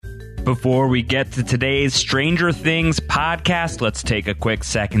Before we get to today's Stranger Things podcast, let's take a quick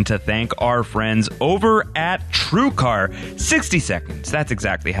second to thank our friends over at TrueCar. 60 seconds. That's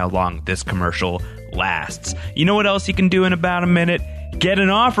exactly how long this commercial lasts. You know what else you can do in about a minute? Get an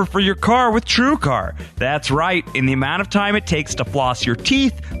offer for your car with TrueCar. That's right. In the amount of time it takes to floss your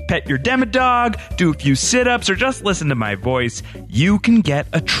teeth, pet your demodog, do a few sit-ups, or just listen to my voice, you can get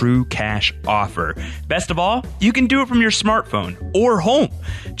a true cash offer. Best of all, you can do it from your smartphone or home.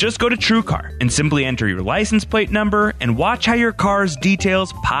 Just go to TrueCar and simply enter your license plate number and watch how your car's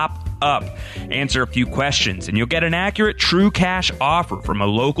details pop up. Answer a few questions and you'll get an accurate true cash offer from a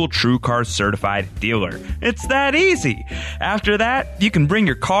local TrueCar certified dealer. It's that easy. After that, you can bring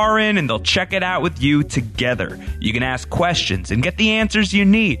your car in and they'll check it out with you together. You can ask questions and get the answers you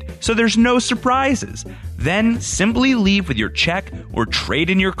need, so there's no surprises. Then simply leave with your check or trade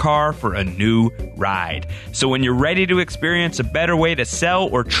in your car for a new ride. So when you're ready to experience a better way to sell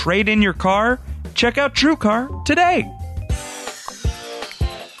or trade in your car, check out TrueCar today.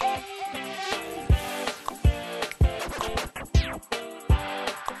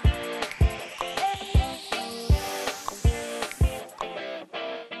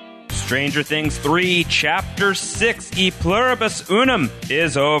 Stranger Things 3, Chapter 6, E Pluribus Unum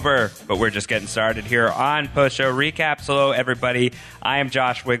is over. But we're just getting started here on Post-Show Recaps. Hello, everybody. I am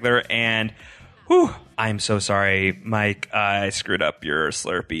Josh Wigler, and I'm so sorry, Mike. I screwed up your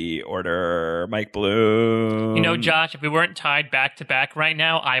Slurpee order, Mike Bloom. You know, Josh, if we weren't tied back to back right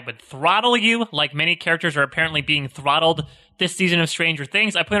now, I would throttle you like many characters are apparently being throttled this season of Stranger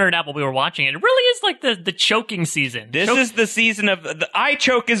Things. I pointed it out while we were watching it. It really is like the choking season. This is the season of the eye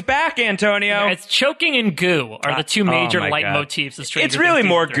choke is back, Antonio. Yeah, it's choking and goo are the two major leitmotifs of Stranger Things. It's really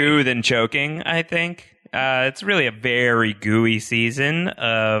more goo than choking, I think. It's really a very gooey season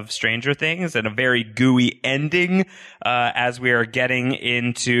of Stranger Things and a very gooey ending as we are getting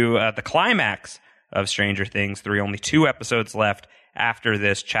into the climax of Stranger Things 3. Only 2 episodes left after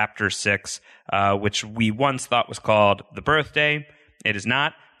this, Chapter 6, which we once thought was called The Birthday. It is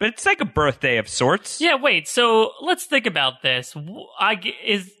not, but it's like a birthday of sorts. Yeah, wait, so let's think about this.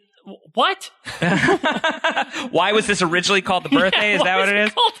 What? Why was this originally called The Birthday? Is that what it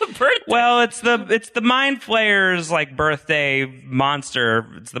is? Called The Birthday? Well, it's the Mind Flayer's like birthday monster.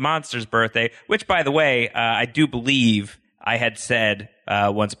 It's the monster's birthday, which, by the way, I do believe I had said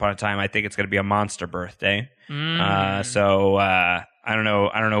once upon a time I think it's going to be a monster birthday. So I don't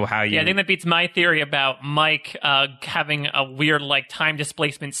know how you... Yeah, I think that beats my theory about Mike having a weird, like, time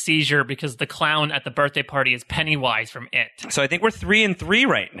displacement seizure because the clown at the birthday party is Pennywise from It. So I think we're 3-3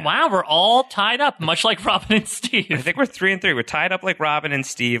 right now. Wow, we're all tied up, much like Robin and Steve. I think we're 3-3. We're tied up like Robin and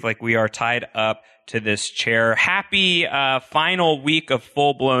Steve, like we are tied up to this chair. Happy final week of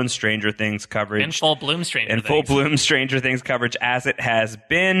full-blown Stranger Things coverage. And full-bloom Stranger Things. And full-bloom Stranger Things coverage as it has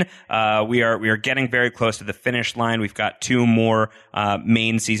been. We are getting very close to the finish line. We've got 2 more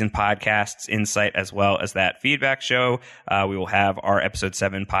main season podcasts in sight, as well as that feedback show. We will have our episode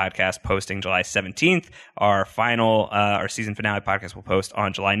 7 podcast posting July 17th. Our final, our season finale podcast will post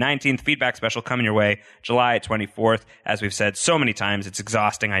on July 19th. Feedback special coming your way July 24th. As we've said so many times, it's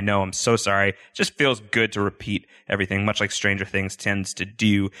exhausting. I know. I'm so sorry. Just feels good to repeat everything, much like Stranger Things tends to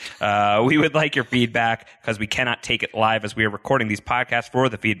do. We would like your feedback because we cannot take it live as we are recording these podcasts for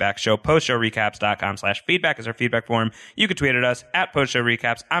the feedback show. Postshowrecaps.com/feedback is our feedback form. You can tweet at us at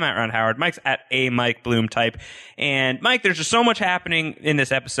postshowrecaps. I'm at Ron Howard. Mike's at a Mike Bloom type. And Mike, there's just so much happening in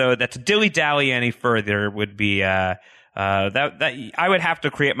this episode that to dilly-dally any further would be that I would have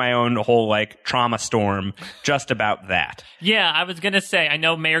to create my own whole like trauma storm just about that. Yeah, I was gonna say I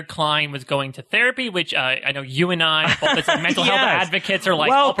know Mayor Klein was going to therapy, which I know you and I, both as like mental health advocates, are like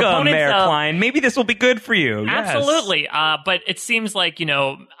welcome, all proponents Mayor Klein. Maybe this will be good for you. Absolutely, yes. But it seems like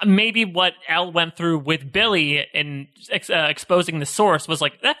maybe what Elle went through with Billy and exposing the source was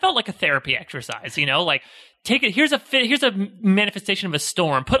like that felt like a therapy exercise. Like. Take it. Here's a manifestation of a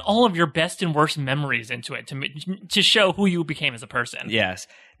storm. Put all of your best and worst memories into it to show who you became as a person. Yes.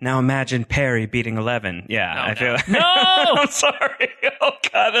 Now imagine Perry beating 11. Yeah, I feel like... No! I'm sorry. Oh,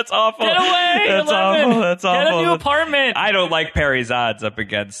 God, that's awful. Get away, That's 11. awful. That's awful. Get a new apartment. I don't like Perry's odds up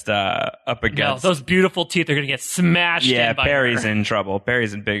against... No, those beautiful teeth are going to get smashed in by Perry's her. in trouble.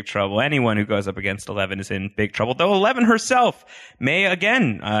 Perry's in big trouble. Anyone who goes up against 11 is in big trouble. Though 11 herself may,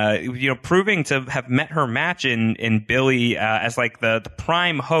 again, proving to have met her match in Billy as like the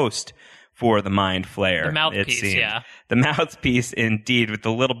prime host for the Mind Flayer. The mouthpiece, yeah. The mouthpiece, indeed, with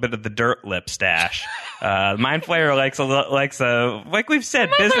a little bit of the dirt lip stash. Mind Flayer like we've said,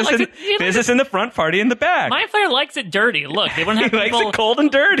 business in the front, party in the back. Mind Flayer likes it dirty. Look, they wouldn't have he likes it cold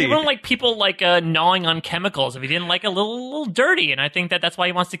and dirty. They wouldn't like people gnawing on chemicals if he didn't like a little dirty. And I think that's why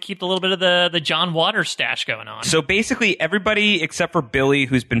he wants to keep a little bit of the John Waters stash going on. So basically, everybody except for Billy,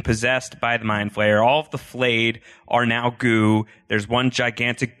 who's been possessed by the Mind Flayer, all of the flayed are now goo. There's one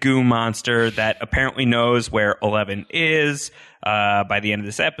gigantic goo monster that apparently knows where 11 is by the end of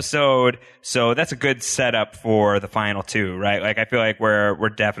this episode. So that's a good setup for the final two, right? Like I feel like we're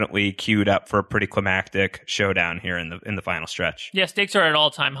definitely queued up for a pretty climactic showdown here in the final stretch. Yeah, stakes are at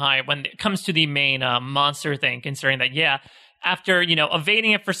all-time high when it comes to the main monster thing, considering that, after,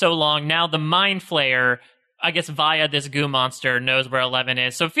 evading it for so long, now the Mind Flayer, I guess via this goo monster, knows where 11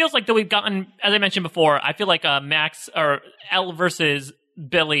 is. So it feels like that we've gotten, as I mentioned before, I feel like Max or L versus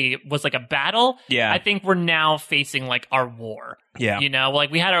Billy was like a battle. Yeah. I think we're now facing like our war. Yeah. Like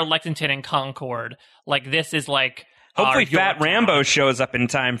we had our Lexington and Concord. Like this is like hopefully Fat Rambo shows up in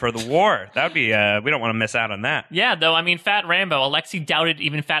time for the war. That would be, we don't want to miss out on that. Yeah, though, I mean, Fat Rambo, Alexi doubted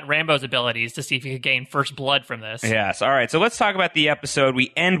even Fat Rambo's abilities to see if he could gain first blood from this. Yes, all right, so let's talk about the episode.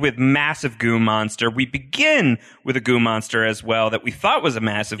 We end with massive goo monster. We begin with a goo monster as well that we thought was a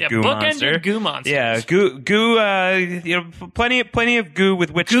massive goo monster. Goo monsters. Yeah, plenty of goo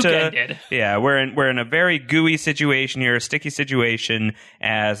with which Goo-ended. Yeah, we're in a very gooey situation here, a sticky situation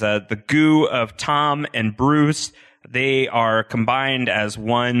as the goo of Tom and Bruce. They are combined as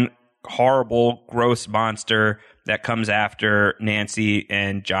one horrible, gross monster that comes after Nancy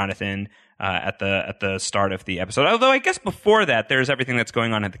and Jonathan at the start of the episode. Although I guess before that, there's everything that's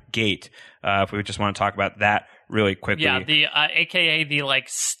going on at the gate. If we just want to talk about that really quickly. Yeah, the AKA the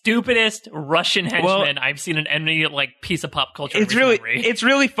stupidest Russian henchman I've seen in any piece of pop culture. It's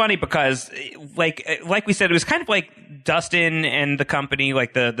really funny because like we said, it was kind of like Dustin and the company,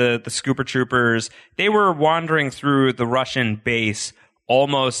 like the Scooper Troopers. They were wandering through the Russian base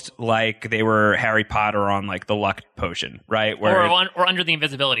almost like they were Harry Potter on the luck potion, right? Or under the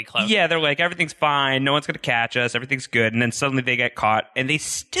invisibility cloak. Yeah, they're like, everything's fine, no one's going to catch us, everything's good, and then suddenly they get caught, and they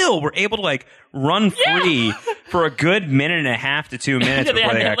still were able to run free for a good minute and a half to 2 minutes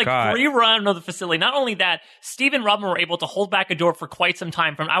before they got caught. Free run of the facility. Not only that, Steve and Robin were able to hold back a door for quite some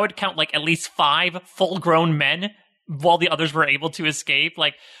time. From I would count at least 5 full-grown men while the others were able to escape.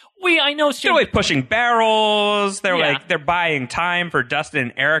 I know they're pushing barrels. They're buying time for Dustin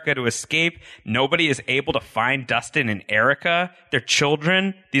and Erica to escape. Nobody is able to find Dustin and Erica. They're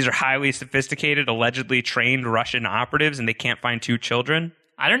children. These are highly sophisticated, allegedly trained Russian operatives, and they can't find 2 children.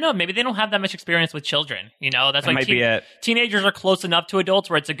 I don't know. Maybe they don't have that much experience with children. That's that might be it. Teenagers are close enough to adults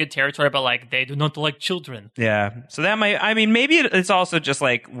where it's a good territory, but they do not like children. Yeah. So that might. I mean, maybe it's also just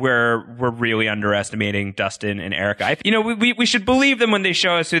we're really underestimating Dustin and Erica. We should believe them when they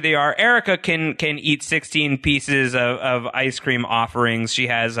show us who they are. Erica can eat 16 pieces of ice cream offerings. She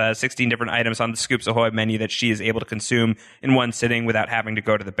has 16 different items on the Scoops Ahoy menu that she is able to consume in one sitting without having to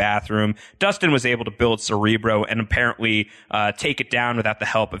go to the bathroom. Dustin was able to build Cerebro and apparently take it down without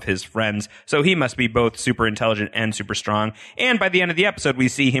the help of his friends. So he must be both super intelligent and super strong. And by the end of the episode, we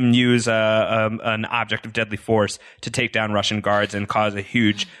see him use an object of deadly force to take down Russian guards and cause a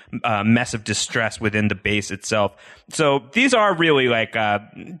huge mess of distress within the base itself. So these are really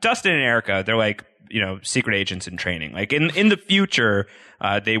Dustin and Erica. They're secret agents in training. In the future,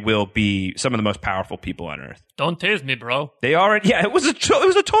 they will be some of the most powerful people on Earth. Don't tase me, bro. They already, it was a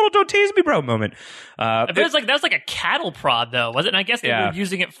total don't tase me, bro moment. It was that was a cattle prod though, was it? And I guess they were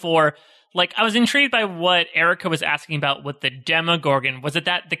using it for. I was intrigued by what Erica was asking about with the Demogorgon. Was it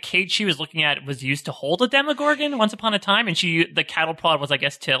that the cage she was looking at was used to hold a Demogorgon once upon a time, and the cattle prod was, I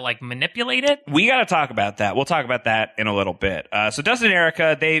guess, to manipulate it? We got to talk about that. We'll talk about that in a little bit. So Dustin and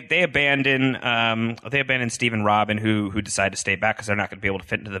Erica, they abandon Steve and Robin, who decide to stay back because they're not going to be able to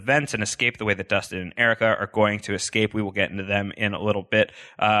fit into the vents and escape the way that Dustin and Erica are going to escape. We will get into them in a little bit.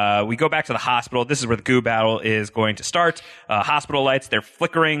 We go back to the hospital. This is where the goo battle is going to start. Hospital lights, they're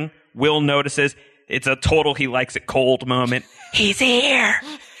flickering. Will notices. It's a total he likes it cold moment. He's here,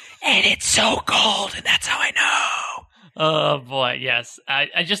 and it's so cold, and that's how I know. Oh, boy, yes.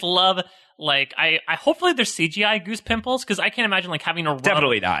 I just love, I hopefully there's CGI goose pimples, because I can't imagine, having to rub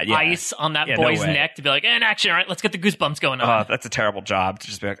ice on that boy's neck to be in action, all right, let's get the goosebumps going on. Oh, that's a terrible job to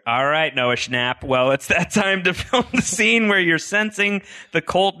just be all right, Noah Schnapp, well, it's that time to film the scene where you're sensing the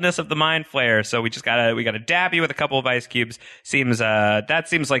coldness of the Mind Flayer, so we gotta dab you with a couple of ice cubes. Seems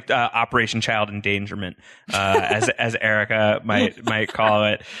like Operation Child Endangerment, as Erica might call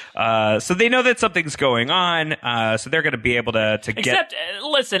it. So they know that something's going on, so they're gonna be able to get... Except,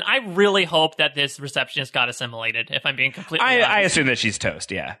 listen, I really hope that this receptionist got assimilated, if I'm being completely honest. I assume that she's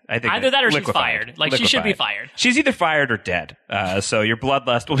toast, yeah. I think either that or liquefied. she's fired. Like, she should be fired. She's either fired or dead. So your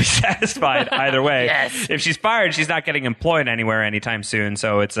bloodlust will be satisfied either way. Yes. If she's fired, she's not getting employed anywhere anytime soon,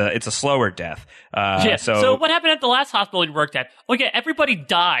 so it's a slower death. So what happened at the last hospital you worked at? Oh, yeah, everybody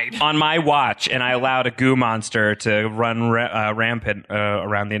died. On my watch, and I allowed a goo monster to run rampant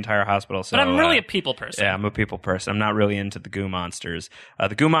around the entire hospital. So, but I'm really a people person. Yeah, I'm a people person. I'm not really into the goo monsters.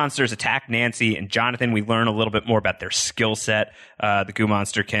 The goo monsters attack Nancy and Jonathan. We learn a little bit more about their skill set. The goo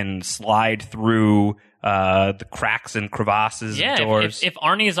monster can slide through the cracks and crevasses of doors. If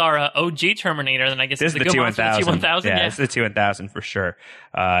Arnie's our OG Terminator, then I guess this it's is the T-1000. Yeah, it's the T-1000 for sure.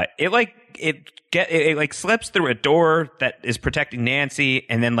 It slips through a door that is protecting Nancy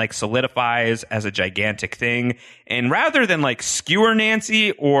and then like solidifies as a gigantic thing. And rather than like skewer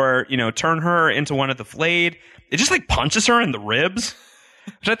Nancy or, turn her into one of the flayed, it just like punches her in the ribs.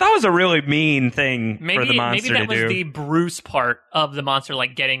 Which I thought was a really mean thing for the monster to do. Maybe that was the Bruce part of the monster,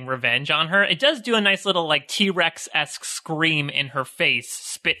 like, getting revenge on her. It does do a nice little, like, T-Rex-esque scream in her face,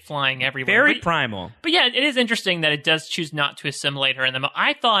 spit flying everywhere. Very primal. But yeah, it is interesting that it does choose not to assimilate her in them.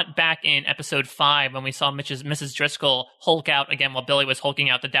 I thought back in episode 5, when we saw Mrs. Driscoll Hulk out again while Billy was hulking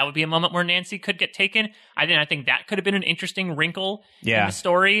out, that would be a moment where Nancy could get taken. I think that could have been an interesting wrinkle in the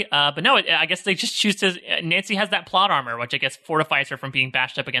story. But no, I guess they just choose to... Nancy has that plot armor, which I guess fortifies her from being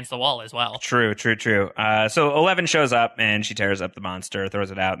bashed up against the wall as well. True. So 11 shows up and she tears up the monster,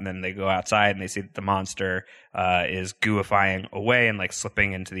 throws it out, and then they go outside and they see that the monster is gooifying away and like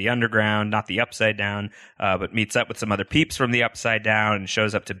slipping into the underground, not the upside down, but meets up with some other peeps from the upside down and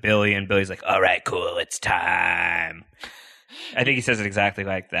shows up to Billy, and Billy's like, all right, cool, it's time. I think he says it exactly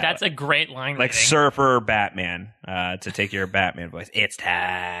like that. That's a great line. Like reading. Surfer Batman, to take your Batman voice. It's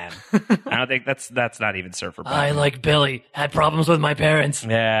time. I don't think that's not even Surfer Batman. I, like Billy, had problems with my parents.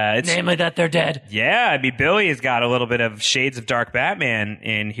 Yeah. Namely that they're dead. Yeah, I mean, Billy has got a little bit of shades of Dark Batman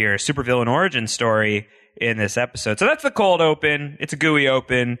in here. Supervillain origin story in this episode. So that's the cold open. It's a gooey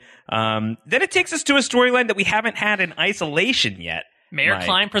open. Then it takes us to a storyline that we haven't had in isolation yet. Mayor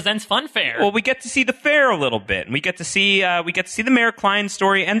Klein presents Fun Fair. Well, we get to see the fair a little bit, and we get to see the Mayor Klein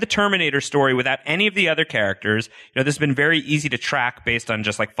story and the Terminator story without any of the other characters. This has been very easy to track based on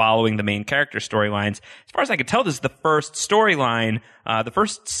just like following the main character storylines. As far as I can tell, this is the first storyline, the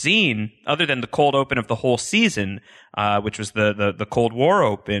first scene, other than the cold open of the whole season, which was the Cold War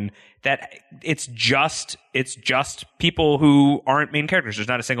open, that it's just people who aren't main characters. There's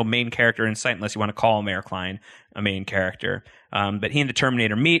not a single main character in sight unless you want to call Mayor Klein a main character. But he and the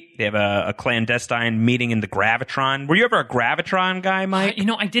Terminator meet. They have a clandestine meeting in the Gravitron. Were you ever a Gravitron guy, Mike?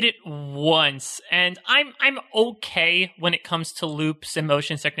 I did it once, and I'm okay when it comes to loops and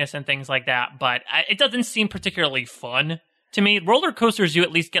motion sickness and things like that, but it doesn't seem particularly fun to me. Roller coasters, you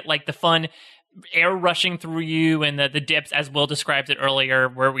at least get like the fun air rushing through you and the dips, as Will described it earlier,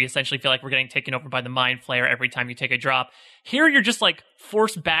 where we essentially feel like we're getting taken over by the Mind Flayer every time you take a drop. Here, you're just like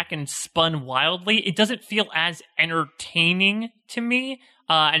forced back and spun wildly. It doesn't feel as entertaining to me.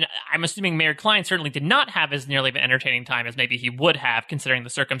 And I'm assuming Mayor Klein certainly did not have as nearly of an entertaining time as maybe he would have, considering the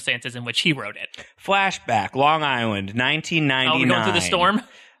circumstances in which he wrote it. Flashback, Long Island, 1999. Oh, we're going through the storm?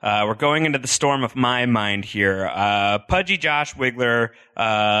 We're going into the storm of my mind here. Pudgy Josh Wigler,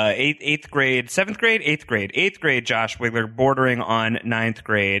 8th grade Josh Wigler, bordering on 9th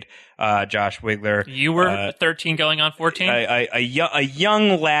grade Josh Wigler. You were 13 going on 14? A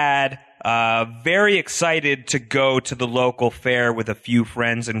young lad, very excited to go to the local fair with a few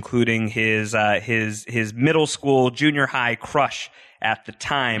friends, including his middle school, junior high crush at the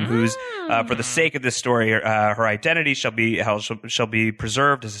time, who's, for the sake of this story, her identity shall be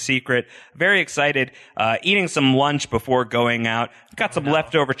preserved as a secret. Very excited, eating some lunch before going out. Got some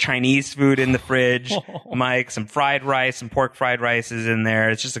leftover Chinese food in the fridge, Mike, some fried rice, some pork fried rice is in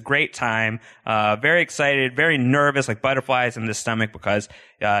there. It's just a great time. Very excited, very nervous, like butterflies in the stomach, because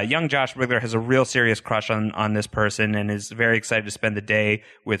young Josh Wigler has a real serious crush on this person and is very excited to spend the day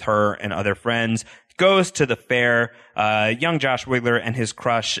with her and other friends. Goes to the fair, young Josh Wigler and his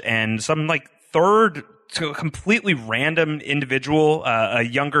crush and some like third to a completely random individual, a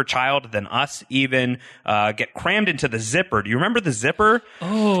younger child than us even, get crammed into the Zipper. Do you remember the Zipper?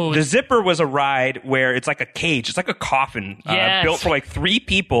 Oh. The Zipper was a ride where it's like a cage. It's like a coffin, yes. Built for like 3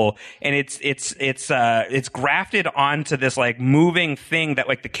 people. And it's grafted onto this like moving thing that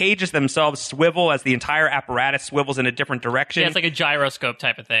like the cages themselves swivel as the entire apparatus swivels in a different direction. Yeah, it's like a gyroscope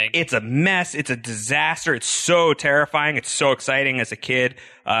type of thing. It's a mess. It's a disaster. It's so terrifying. It's so exciting as a kid.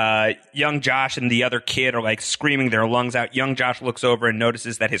 Young Josh and the other kids kid are like screaming their lungs out. Young Josh looks over and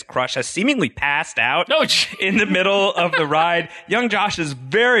notices that his crush has seemingly passed out in the middle of the ride. Young Josh is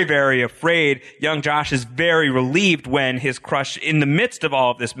very, very afraid. Young Josh is very relieved when his crush, in the midst of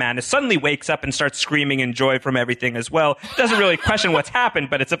all of this madness, suddenly wakes up and starts screaming in joy from everything as well. Doesn't really question what's happened,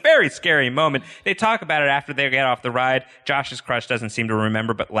 but it's a very scary moment. They talk about it after they get off the ride. Josh's crush doesn't seem to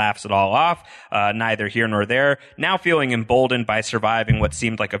remember, but laughs it all off. Neither here nor there. Now feeling emboldened by surviving what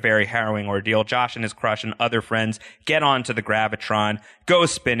seemed like a very harrowing ordeal, Josh and his crush and other friends get onto the Gravitron, go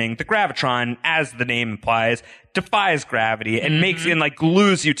spinning. The Gravitron, as the name implies, defies gravity and makes and like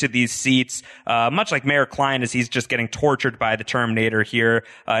glues you to these seats, much like Mayor Klein as he's just getting tortured by the Terminator here.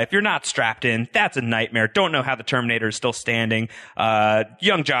 If you're not strapped in, that's a nightmare. Don't know how the Terminator is still standing.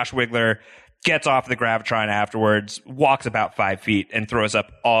 Young Josh Wiggler gets off the Gravitron afterwards, walks about 5 feet, and throws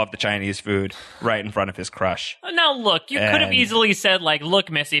up all of the Chinese food right in front of his crush. Now, look, you could have easily said, like,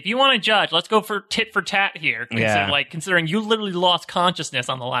 look, Missy, if you want to judge, let's go for tit for tat here. Considering you literally lost consciousness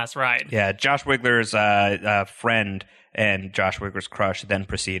on the last ride. Yeah, Josh Wiggler's friend and Josh Wiggler's crush then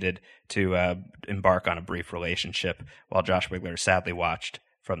proceeded to embark on a brief relationship while Josh Wiggler sadly watched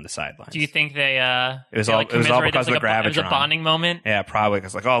from the sidelines. Do you think they it was all because of the Gravitron? It was a bonding moment. Yeah, probably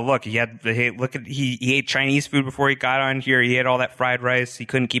because like, oh look, he ate Chinese food before he got on here. He ate all that fried rice. He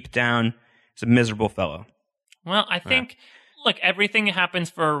couldn't keep it down. He's a miserable fellow. Well, I think look, everything happens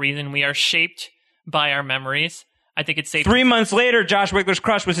for a reason. We are shaped by our memories. I think it's safe. 3 months later, Josh Wiggler's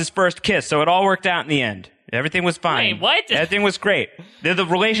crush was his first kiss, so it all worked out in the end. Everything was fine. Wait, what? Everything was great. The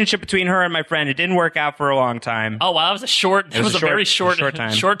relationship between her and my friend, it didn't work out for a long time. Oh, wow, that was a very short time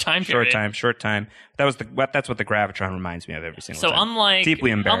period. Short time. That's what the Gravitron reminds me of every single time. So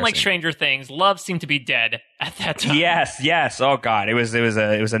deeply embarrassing. Unlike Stranger Things, love seemed to be dead at that time. Yes. Oh God, it was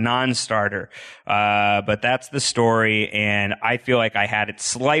a non-starter. But that's the story, and I feel like I had it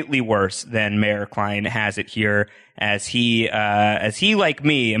slightly worse than Mayor Klein has it here, as he like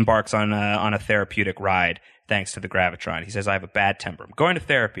me embarks on a therapeutic ride thanks to the Gravitron. He says, I have a bad temper. I'm going to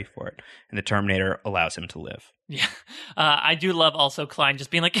therapy for it. And the Terminator allows him to live. Yeah. I do love also Klein just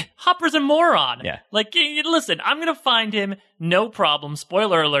being like, Hopper's a moron. Yeah. Like, listen, I'm going to find him. No problem.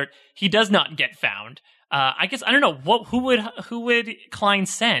 Spoiler alert. He does not get found. I guess, I don't know, who would Klein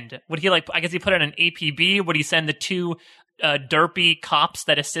send? Would he I guess he put out an APB? Would he send the two derpy cops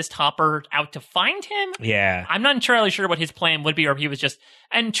that assist Hopper out to find him? Yeah. I'm not entirely sure what his plan would be, or if he was just,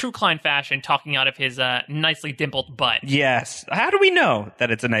 in true Klein fashion, talking out of his nicely dimpled butt. Yes. How do we know that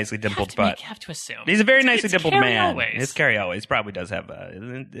it's a nicely dimpled butt? You have to assume. He's a very nicely dimpled man. Always. It's Carrie Always. Probably does have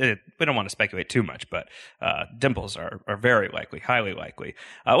we don't want to speculate too much, but dimples are very likely, highly likely.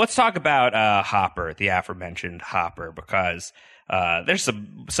 Let's talk about Hopper, the aforementioned Hopper, because there's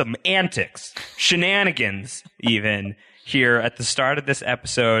some antics, shenanigans even, here at the start of this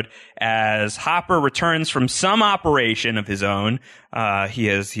episode as Hopper returns from some operation of his own.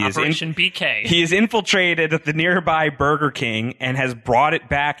 Operation BK. He has infiltrated the nearby Burger King and has brought it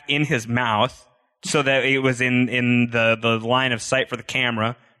back in his mouth so that it was in the line of sight for the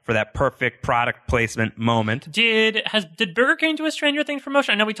camera for that perfect product placement moment. Did Burger King do a Stranger Things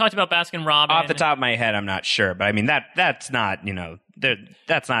promotion? I know we talked about Baskin Robbins. Off the top of my head, I'm not sure, but I mean that's not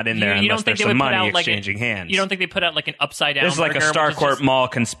that's not in there unless there's some money exchanging hands. You don't think they put out like an upside down? This is like a Starcourt Mall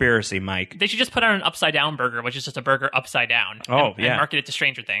conspiracy, Mike. They should just put out an upside down burger, which is just a burger upside down. And market it to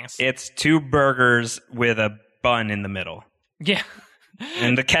Stranger Things. It's two burgers with a bun in the middle. Yeah.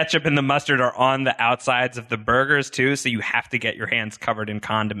 And the ketchup and the mustard are on the outsides of the burgers, too, so you have to get your hands covered in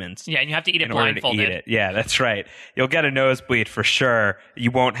condiments. Yeah, and you have to eat it blindfolded. blindfolded. To eat it. Yeah, that's right. You'll get a nosebleed for sure.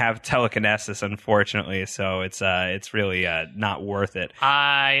 You won't have telekinesis, unfortunately, so it's really not worth it.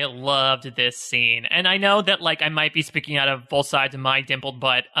 I loved this scene. And I know that I might be speaking out of both sides of my dimpled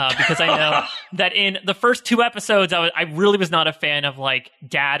butt, because I know that in the first two episodes, I really was not a fan of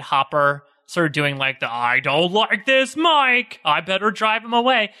Dad Hopper sort of doing I don't like this, Mike. I better drive him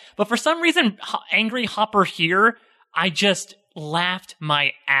away. But for some reason, angry Hopper here, I just laughed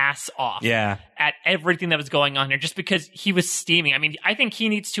my ass off at everything that was going on here just because he was steaming. I mean, I think he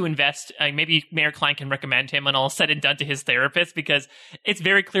needs to invest. Maybe Mayor Klein can recommend him when all said and done to his therapist, because it's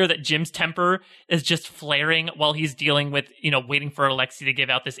very clear that Jim's temper is just flaring while he's dealing with, waiting for Alexi to give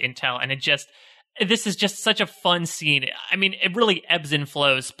out this intel. And this is just such a fun scene. I mean, it really ebbs and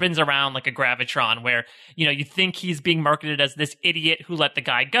flows, spins around like a Gravitron where, you think he's being marketed as this idiot who let the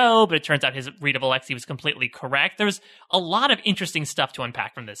guy go, but it turns out his read of Alexi was completely correct. There's a lot of interesting stuff to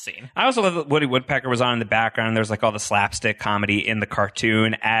unpack from this scene. I also love that Woody Woodpecker was on in the background. There's all the slapstick comedy in the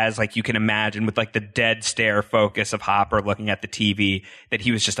cartoon as you can imagine with the dead stare focus of Hopper looking at the TV, that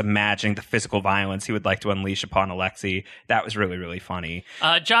he was just imagining the physical violence he would like to unleash upon Alexi. That was really, really funny.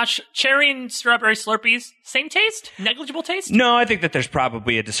 Josh, cherry and strawberry strawberry Slurpees, same taste? Negligible taste? No, I think that there's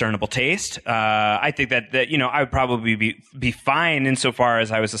probably a discernible taste. I think that I would probably be fine insofar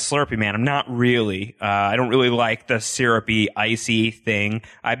as I was a Slurpee man. I'm not really. I don't really like the syrupy, icy thing.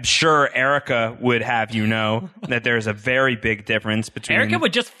 I'm sure Erica would have you know that there's a very big difference between... Erica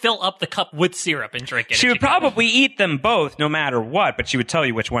would just fill up the cup with syrup and drink it. She would probably eat them both no matter what, but she would tell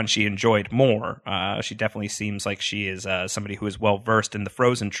you which one she enjoyed more. She definitely seems like she is somebody who is well versed in the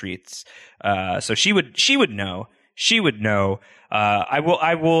frozen treats. So she would know. She would know. I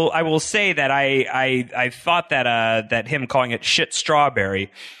will say that I thought that him calling it shit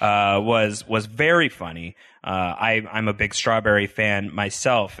strawberry was very funny. I'm a big strawberry fan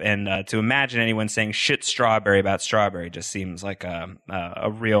myself, and to imagine anyone saying shit strawberry about strawberry just seems like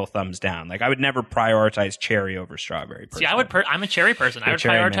a real thumbs down. Like, I would never prioritize cherry over strawberry. Personally. See, I'm a cherry person. I would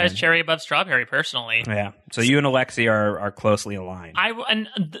prioritize cherry above strawberry personally. Yeah. So you and Alexi are closely aligned.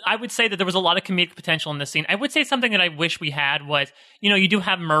 I would say that there was a lot of comedic potential in this scene. I would say something that I wish we had was, you do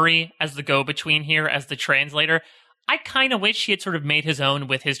have Murray as the go-between here, as the translator. I kind of wish he had sort of made his own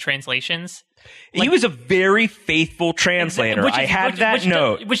with his translations. He was a very faithful translator. I had that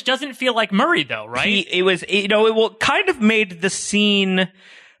note. Which doesn't feel like Murray, though, right? It kind of made the scene...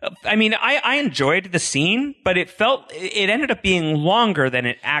 I mean, I enjoyed the scene, but it ended up being longer than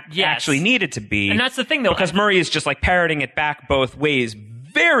it actually needed to be. And that's the thing, though. Because Murray is just like parroting it back both ways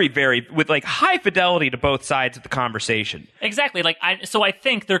very, very, with like high fidelity to both sides of the conversation. Exactly. So I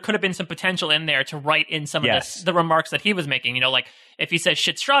think there could have been some potential in there to write in some of the remarks that he was making. Like if he says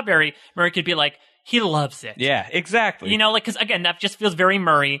shit strawberry, Murray could be like, he loves it. Yeah, exactly. Because again, that just feels very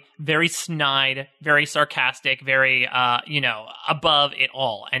Murray, very snide, very sarcastic, very, above it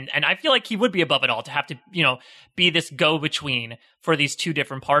all. And I feel like he would be above it all to have to, be this go-between for these two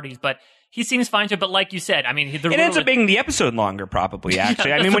different parties. But he seems fine to it, but like you said, I mean... It ends up being the episode longer, probably, actually.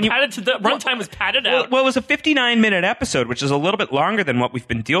 Yeah, I mean, the runtime was padded out. Well, it was a 59-minute episode, which is a little bit longer than what we've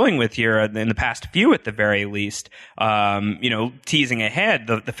been dealing with here in the past few, at the very least. Teasing ahead,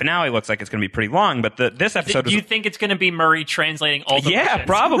 the finale looks like it's going to be pretty long, but this episode... Do you think it's going to be Murray translating all the Yeah,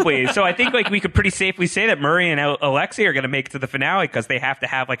 probably. So I think we could pretty safely say that Murray and Alexi are going to make it to the finale because they have to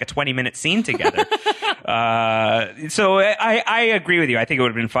have like a 20-minute scene together. So I agree with you. I think it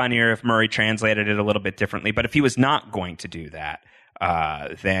would have been funnier if Murray translated it a little bit differently. But if he was not going to do that,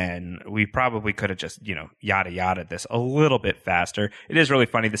 then we probably could have just, yada yada this a little bit faster. It is really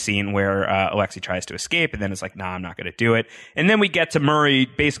funny, the scene where Alexi tries to escape and then it's like, nah, I'm not going to do it. And then we get to Murray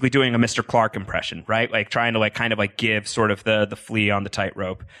basically doing a Mr. Clark impression, right? Like trying to kind of give sort of the flea on the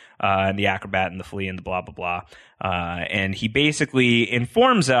tightrope, and the acrobat and the flea and the blah, blah, blah. And he basically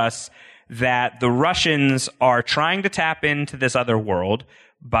informs us that the Russians are trying to tap into this other world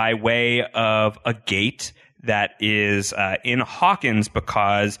by way of a gate that is in Hawkins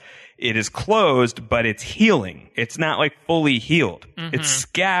because it is closed, but it's healing. It's not fully healed. Mm-hmm. It's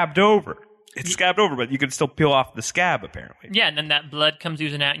scabbed over. But you can still peel off the scab, apparently. Yeah, and then that blood comes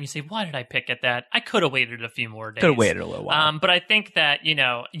oozing out, and you say, why did I pick at that? I could have waited a few more days. Could have waited a little while. But I think that,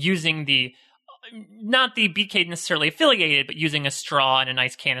 using not the BK necessarily affiliated, but using a straw and a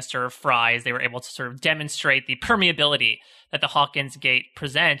nice canister of fries, they were able to sort of demonstrate the permeability that the Hawkins Gate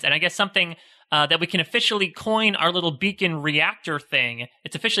presents. And I guess something that we can officially coin our little beacon reactor thing.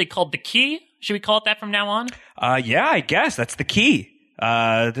 It's officially called the key. Should we call it that from now on? Yeah, I guess that's the key.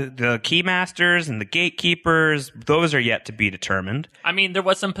 The keymasters and the gatekeepers, those are yet to be determined. I mean, there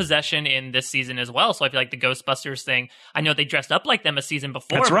was some possession in this season as well, so I feel like the Ghostbusters thing, I know they dressed up like them a season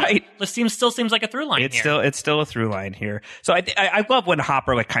before. That's right. It still seems like a through line here. It's still a through line here. So I love when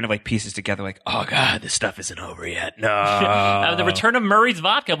Hopper kind of pieces together oh God, this stuff isn't over yet. No. The return of Murray's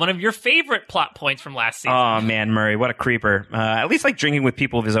vodka, one of your favorite plot points from last season. Oh man, Murray, what a creeper. At least drinking with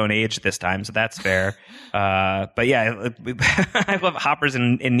people of his own age this time, so that's fair. But yeah, I love Hopper's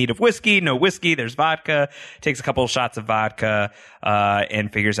in need of whiskey. No whiskey. There's vodka. Takes a couple of shots of vodka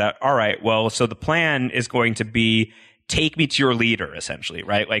and figures out, all right, well, so the plan is going to be take me to your leader, essentially,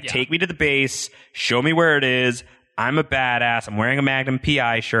 right? Take me to the base. Show me where it is. I'm a badass. I'm wearing a Magnum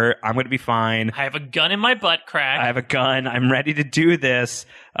PI shirt. I'm going to be fine. I have a gun in my butt crack. I have a gun. I'm ready to do this.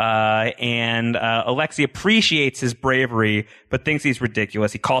 And Alexi appreciates his bravery, but thinks he's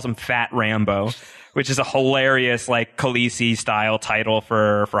ridiculous. He calls him Fat Rambo, which is a hilarious, Khaleesi style title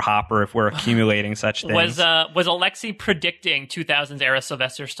for Hopper if we're accumulating such things. Was Alexi predicting 2000s era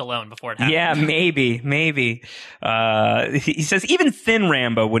Sylvester Stallone before it happened? Yeah, maybe. He says even thin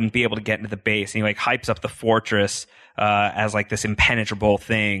Rambo wouldn't be able to get into the base, and he hypes up the fortress as like this impenetrable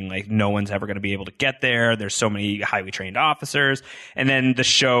thing. Like no one's ever going to be able to get there. There's so many highly trained officers. And then the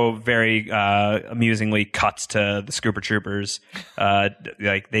show very amusingly cuts to the Scooper Troopers.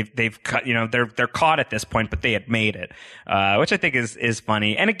 Like they've cut, they're caught at this point, but they had made it, which I think is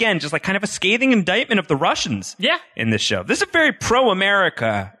funny. And again, just like kind of a scathing indictment of the Russians. Yeah. In this show, this is a very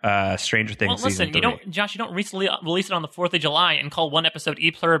pro-America Stranger Things season 3. Josh, you don't recently release it on the 4th of July and call one episode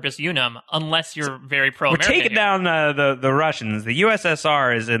E Pluribus Unum unless you're very pro-American. We're taking down the Russians. The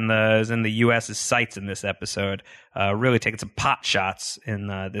USSR is in the US's sights in this episode. Really taking some pot shots in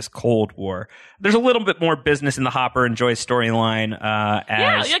this Cold War. There's a little bit more business in the Hopper and Joyce storyline.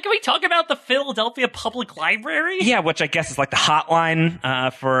 Can we talk about the Philadelphia Public Library? Yeah, which I guess is like the hotline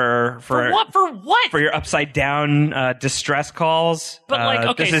for what? For what? For your upside down distress calls.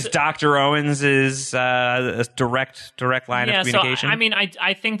 But this is Dr. Owens' a direct line of communication. So,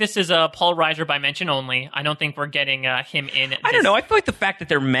 I think this is a Paul Reiser by mention only. I don't think we're getting him in. I don't know. I feel like the fact that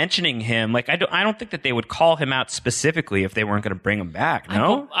they're mentioning him, like I don't think that they would call him out specifically if they weren't going to bring him back.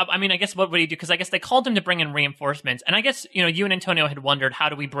 No, I guess what would he do? Because I guess they called him to bring in reinforcements, and I guess you and Antonio had wondered, how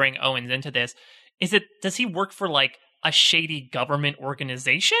do we bring Owens into this? Does he work for like a shady government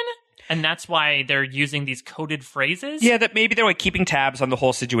organization? And that's why they're using these coded phrases? Yeah, that maybe they're like keeping tabs on the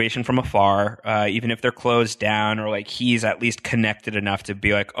whole situation from afar, even if they're closed down, or like he's at least connected enough to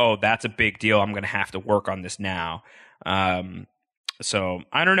be like, oh, that's a big deal. I'm going to have to work on this now. So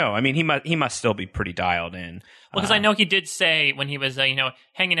I don't know. I mean, he must still be pretty dialed in. Well, because I know he did say when he was,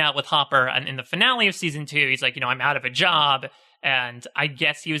 hanging out with Hopper and in the finale of season 2, he's like, I'm out of a job. And I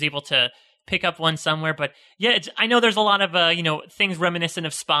guess he was able to pick up one somewhere. But yeah, I know there's a lot of, things reminiscent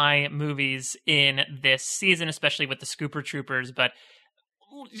of spy movies in this season, especially with the Scooper Troopers. But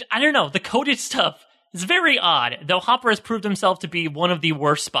I don't know. The coded stuff is very odd, though Hopper has proved himself to be one of the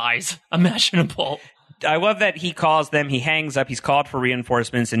worst spies imaginable. I love that he calls them, he hangs up, he's called for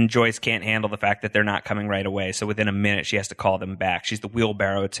reinforcements, and Joyce can't handle the fact that they're not coming right away. So within a minute, she has to call them back. She's the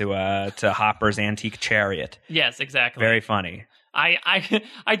wheelbarrow to Hopper's antique chariot. Yes, exactly. Very funny. I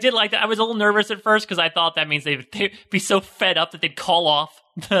did like that. I was a little nervous at first because I thought that means they'd be so fed up that they'd call off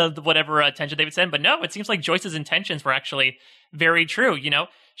the whatever attention they would send. But no, it seems like Joyce's intentions were actually very true.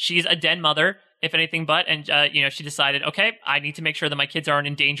 She's a den mother, if anything but, and she decided, okay, I need to make sure that my kids aren't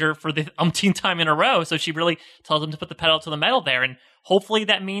in danger for the umpteenth time in a row. So she really tells them to put the pedal to the metal there, and hopefully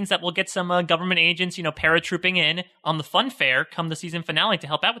that means that we'll get some government agents, paratrooping in on the fun fair come the season finale to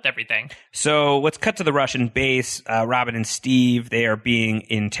help out with everything. So let's cut to the Russian base. Robin and Steve, they are being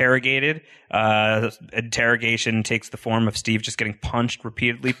interrogated. Interrogation takes the form of Steve just getting punched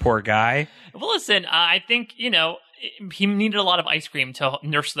repeatedly. Poor guy. Well, listen, I think, he needed a lot of ice cream to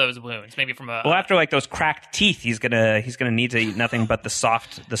nurse those wounds. Maybe from after like those cracked teeth, he's gonna need to eat nothing but the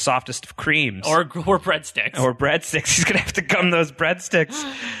softest of creams, or breadsticks, He's gonna have to gum those breadsticks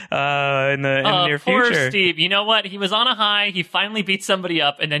in the near future. Poor Steve. You know what? He was on a high. He finally beat somebody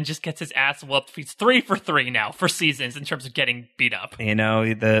up, and then just gets his ass whooped. He's 3 for 3 now for seasons in terms of getting beat up.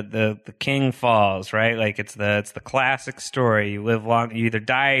 The king falls, right? Like it's the classic story. You live long, you either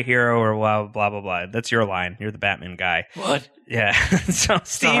die a hero or blah blah blah blah. That's your line. You're the Batman guy. What? Yeah. So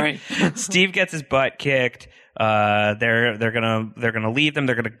Steve gets his butt kicked. They're gonna leave them.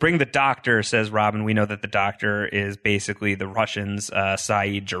 They're gonna bring the doctor, says Robin. We know that the doctor is basically the Russians,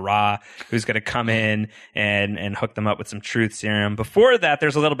 Saeed Jarrah, who's gonna come in and hook them up with some truth serum. Before that,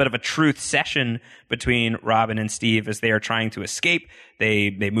 there's a little bit of a truth session between Robin and Steve as they are trying to escape.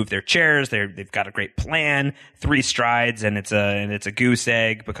 They move their chairs. They've got a great plan. 3 strides, and it's a goose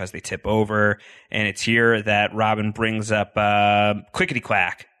egg because they tip over. And it's here that Robin brings up Clickety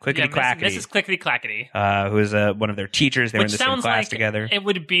Clackety. Mrs. Clickety Clackety, who is one of their teachers. They were in the same class together. It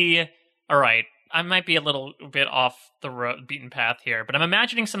would be all right. I might be a little bit off the beaten path here, but I'm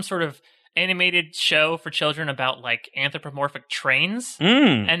imagining some sort of animated show for children about like anthropomorphic trains,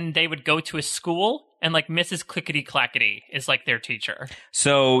 and they would go to a school, and like Mrs. Clickety Clackety is like their teacher.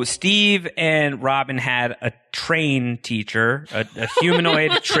 So Steve and Robin had a train teacher, a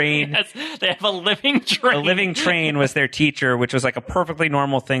humanoid train. Yes, they have a living train. A living train was their teacher, which was like a perfectly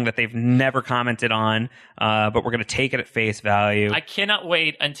normal thing that they've never commented on, but we're going to take it at face value. I cannot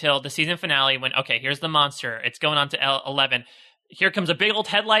wait until the season finale when, okay, here's the monster. It's going on to 11. here comes a big old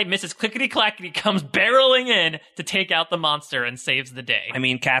headlight. Mrs. Clickety Clackety comes barreling in to take out the monster and saves the day. I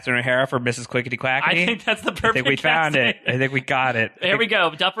mean, Catherine O'Hara for Mrs. Clickety Clackety. I think that's the perfect I think we found it. casting. I think we got it. Here we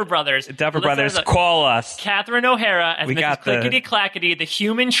go. Duffer Brothers. Duffer Brothers, call us. Catherine O'Hara as Mrs. Clickety Clackety, the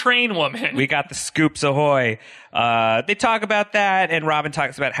human train woman. We got the scoops ahoy. They talk about that, and Robin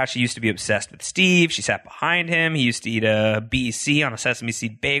talks about how she used to be obsessed with Steve. She sat behind him. He used to eat a BC on a sesame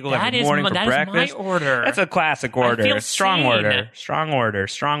seed bagel every morning for breakfast. That is my order. That's a classic order. I feel Strong seen. order. Strong order.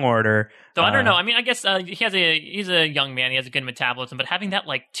 Strong order. Though I don't know. I mean, I guess he's a young man. He has a good metabolism, but having that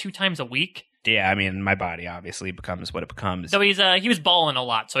like 2 times a week. Yeah, I mean, my body obviously becomes what it becomes. So he was balling a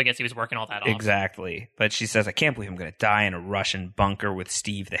lot, so I guess he was working all that off. Exactly. But she says, I can't believe I'm going to die in a Russian bunker with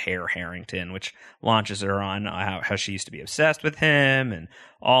Steve the Hare Harrington, which launches her on how she used to be obsessed with him and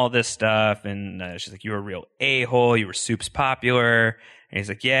all this stuff. And she's like, you were a real a-hole. You were soups popular. And he's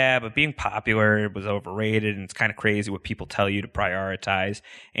like, yeah, but being popular was overrated, and it's kind of crazy what people tell you to prioritize.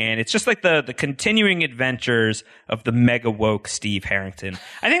 And it's just like the continuing adventures of the mega woke Steve Harrington.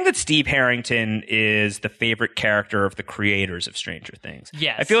 I think that Steve Harrington is the favorite character of the creators of Stranger Things.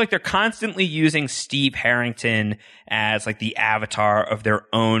 Yes. I feel like they're constantly using Steve Harrington as like the avatar of their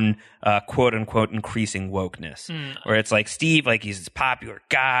own quote unquote increasing wokeness. Where it's like Steve, like he's this popular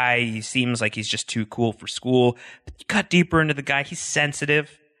guy. He seems like he's just too cool for school. But you cut deeper into the guy, he's sensitive.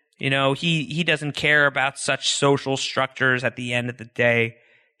 You know, he doesn't care about such social structures at the end of the day.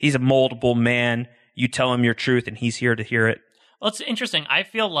 He's a moldable man. You tell him your truth and he's here to hear it. Well, it's interesting. I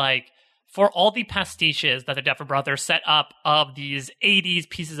feel like for all the pastiches that the Duffer Brothers set up of these 80s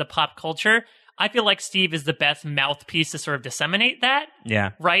pieces of pop culture, I feel like Steve is the best mouthpiece to sort of disseminate that.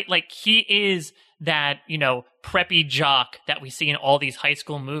 Yeah. Right? Like, he is that, you know, preppy jock that we see in all these high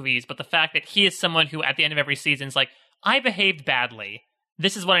school movies. But the fact that he is someone who, at the end of every season, is like, I behaved badly.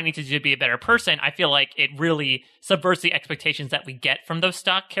 This is what I need to do to be a better person. I feel like it really subverts the expectations that we get from those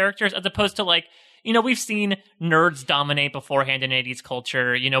stock characters, as opposed to, like, you know, we've seen nerds dominate beforehand in 80s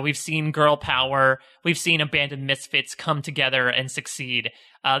culture. You know, we've seen girl power. We've seen abandoned misfits come together and succeed.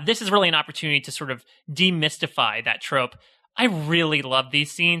 This is really an opportunity to sort of demystify that trope. I really love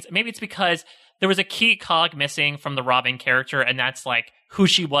these scenes. Maybe it's because there was a key cog missing from the Robin character, and that's like who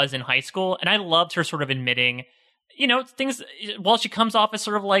she was in high school. And I loved her sort of admitting, you know, things while she comes off as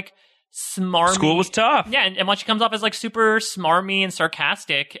sort of like smarmy. School was tough. Yeah, and while she comes off as like super smarmy and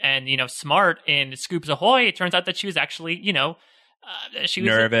sarcastic and, you know, smart in Scoops Ahoy, it turns out that she was actually, you know, she was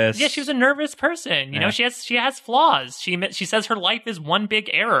nervous. She was a nervous person. You know, she has flaws. She says her life is one big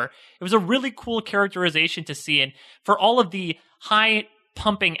error. It was a really cool characterization to see, and for all of the high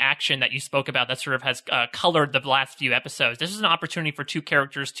pumping action that you spoke about that sort of has colored the last few episodes, this is an opportunity for 2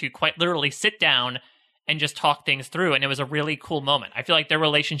 characters to quite literally sit down and just talk things through, and it was a really cool moment. I feel like their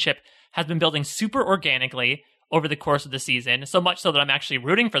relationship has been building super organically over the course of the season, so much so that I'm actually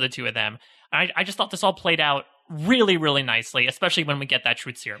rooting for the 2 of them. I just thought this all played out really, really nicely, especially when we get that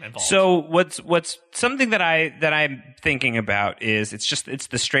truth serum involved. So what's something that I'm thinking about is it's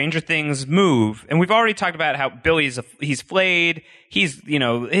the Stranger Things move, and we've already talked about how Billy's he's flayed. He's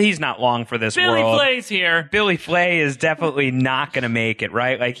not long for this world. Billy Flay's here. Billy Flay is definitely not going to make it,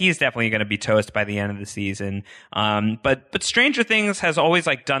 right? Like, he's definitely going to be toast by the end of the season. But Stranger Things has always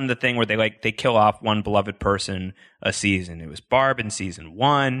like done the thing where they kill off one beloved person a season. It was Barb in season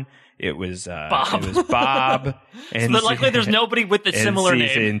 1. It was Bob. It was Bob. So luckily, there's nobody with the similar name.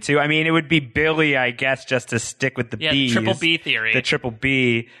 Season 2. I mean, it would be Billy, I guess, just to stick with the B's. Triple B theory. The triple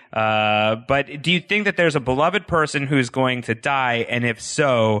B. But do you think that there's a beloved person who's going to die? And if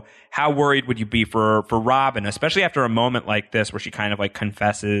so, how worried would you be for Robin, especially after a moment like this where she kind of like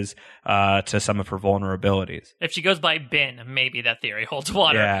confesses to some of her vulnerabilities? If she goes by Ben, maybe that theory holds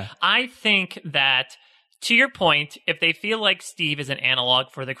water. Yeah. I think that, to your point, if they feel like Steve is an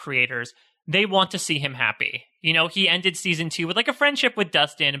analog for the creators, they want to see him happy. You know, he ended season 2 with like a friendship with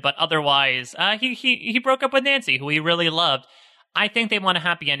Dustin, but otherwise, he broke up with Nancy, who he really loved. I think they want a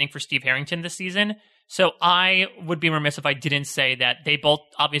happy ending for Steve Harrington this season. So I would be remiss if I didn't say that they both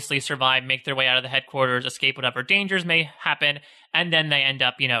obviously survive, make their way out of the headquarters, escape whatever dangers may happen, and then they end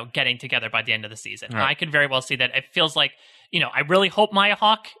up, you know, getting together by the end of the season. Right. I could very well see that. It feels like, you know, I really hope Maya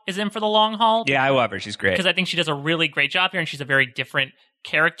Hawke is in for the long haul. Yeah, I love her. She's great. Because I think she does a really great job here, and she's a very different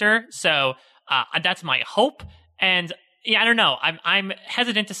character. So that's my hope. And yeah, I don't know. I'm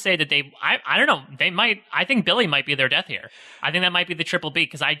hesitant to say that I don't know. They might. I think Billy might be their death here. I think that might be the triple B,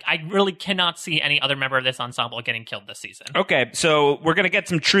 because I really cannot see any other member of this ensemble getting killed this season. Okay, so we're going to get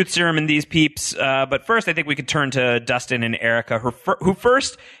some truth serum in these peeps. But first, I think we could turn to Dustin and Erica.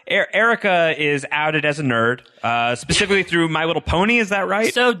 Erica is outed as a nerd, specifically through My Little Pony. Is that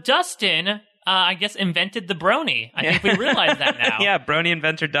right? So Dustin I guess, invented the brony. I think we realize that now. Yeah, brony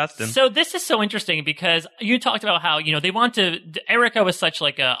inventor Dustin. So this is so interesting because you talked about how, they want to... Erica was such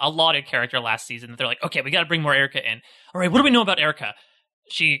like a lauded character last season that they're like, okay, we got to bring more Erica in. All right, what do we know about Erica?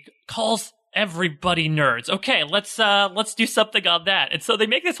 She calls everybody nerds. Okay, let's do something on that. And so they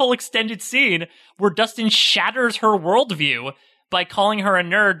make this whole extended scene where Dustin shatters her worldview by calling her a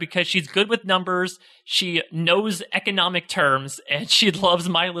nerd because she's good with numbers, she knows economic terms, and she loves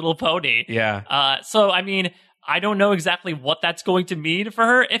My Little Pony. Yeah. So, I mean, I don't know exactly what that's going to mean for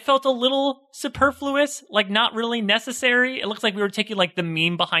her. It felt a little superfluous, like not really necessary. It looks like we were taking like the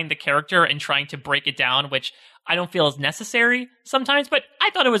meme behind the character and trying to break it down, which I don't feel is necessary sometimes, but I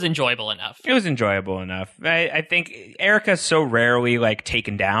thought it was enjoyable enough. It was enjoyable enough. I think Erica's so rarely like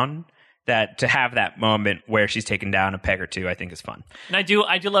taken down that to have that moment where she's taken down a peg or two, I think is fun. And I do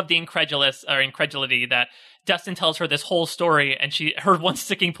love the incredulity that Dustin tells her this whole story, and her one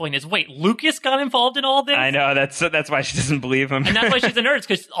sticking point is, wait, Lucas got involved in all this? I know, that's why she doesn't believe him. And that's why she's a nerd,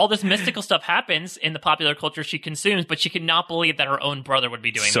 because all this mystical stuff happens in the popular culture she consumes, but she cannot believe that her own brother would be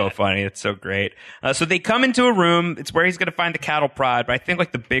doing so that. Funny. It's so great. So they come into a room. It's where he's going to find the cattle prod, but I think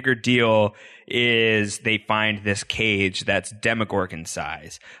like the bigger deal is they find this cage that's Demogorgon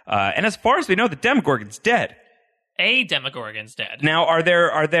size. And as far as we know, the Demogorgon's dead. A Demogorgon's dead. Now, are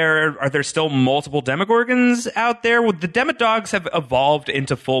there still multiple Demogorgons out there? Would the Demodogs have evolved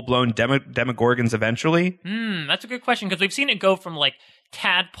into full-blown Demogorgons eventually? That's a good question, because we've seen it go from, like,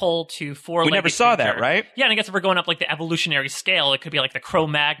 tadpole to four-legged We never saw creature. that, right? Yeah, and I guess if we're going up, like, the evolutionary scale, it could be, like, the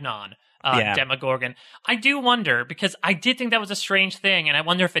Cro-Magnon Demogorgon. I do wonder, because I did think that was a strange thing, and I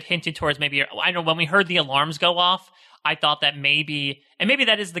wonder if it hinted towards maybe... I know when we heard the alarms go off, I thought that maybe... And maybe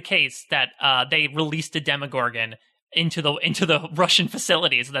that is the case, that they released a Demogorgon into the Russian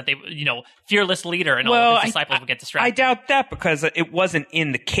facilities so that they, fearless leader and all of his disciples would get distracted. I doubt that because it wasn't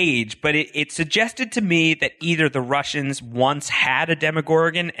in the cage, but it suggested to me that either the Russians once had a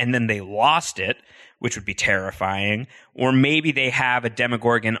Demogorgon and then they lost it, which would be terrifying, or maybe they have a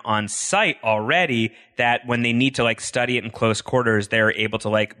Demogorgon on site already that when they need to like study it in close quarters, they're able to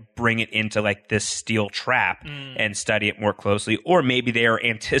like bring it into like this steel trap and study it more closely, or maybe they are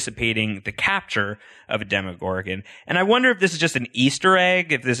anticipating the capture of a Demogorgon. And I wonder if this is just an Easter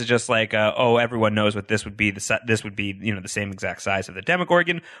egg, if this is just like, everyone knows what this would be. This would be, the same exact size of the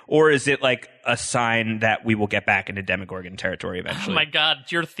Demogorgon, or is it like a sign that we will get back into Demogorgon territory eventually? Oh my God,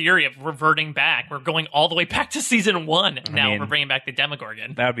 it's your theory of reverting back. We're going all the way back to season 1. Now we're bringing back the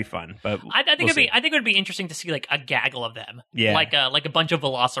Demogorgon. That would be fun, but I think it would be interesting to see like a gaggle of them. Yeah, like a bunch of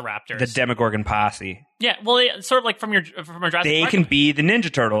Velociraptors. The Demogorgon posse. Yeah, well, sort of like from our Jurassic They Park. can be the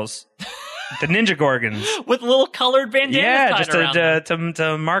Ninja Turtles. The Ninja Gorgons. With little colored bandanas tied just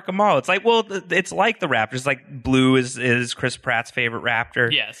to mark them all. It's like, it's like the Raptors. Like blue is Chris Pratt's favorite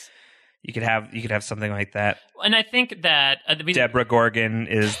Raptor. Yes. You could have something like that. And I think that Deborah Gorgon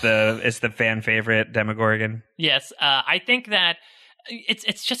is the fan favorite Demogorgon. Yes, I think that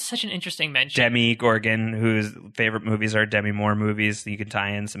it's just such an interesting mention. Demi Gorgon, whose favorite movies are Demi Moore movies. You can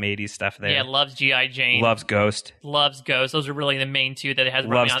tie in some 80s stuff there. Yeah, loves G.I. Jane. Loves Ghost. Loves Ghost. Those are really the main two that it has.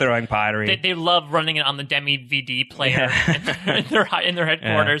 Loves throwing pottery. They love running it on the Demi VD player in their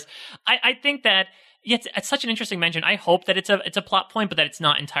headquarters. Yeah. I think that it's such an interesting mention. I hope that it's a plot point, but that it's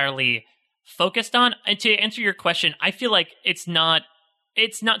not entirely focused on. And to answer your question, I feel like it's not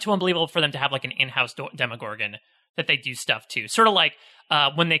too unbelievable for them to have like an in-house Demogorgon that they do stuff to. Sort of like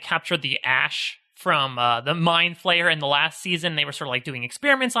when they captured the Ash from the Mind Flayer in the last season, they were sort of like doing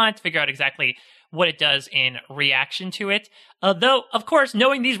experiments on it to figure out exactly what it does in reaction to it. Though, of course,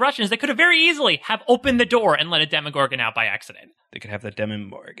 knowing these Russians, they could have very easily have opened the door and let a Demogorgon out by accident. They could have the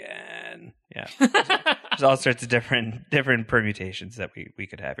Demogorgon. Yeah. There's all sorts of different permutations that we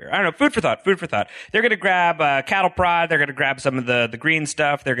could have here. I don't know. Food for thought. They're going to grab cattle prod. They're going to grab some of the green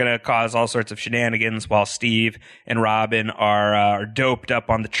stuff. They're going to cause all sorts of shenanigans while Steve and Robin are doped up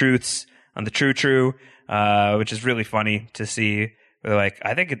on the truths, on the true, which is really funny to see. They're like,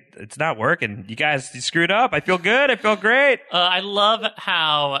 I think it's not working. You guys, you screwed up. I feel good. I feel great. I love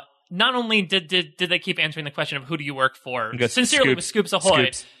how not only did they keep answering the question of who do you work for, sincerely with Scoops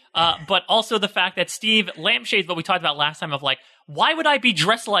Ahoy, but also the fact that Steve lampshades what we talked about last time of like, why would I be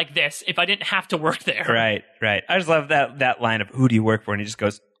dressed like this if I didn't have to work there? Right. I just love that line of who do you work for, and he just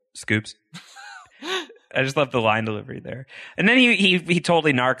goes, Scoops. I just love the line delivery there. And then he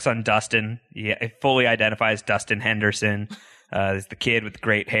totally narcs on Dustin. He fully identifies Dustin Henderson. There's the kid with the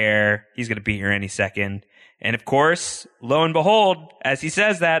great hair. He's going to be here any second. And of course, lo and behold, as he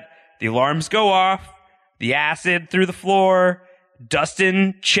says that, the alarms go off, the acid through the floor,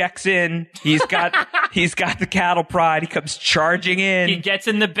 Dustin checks in. He's got the cattle prod. He comes charging in. He gets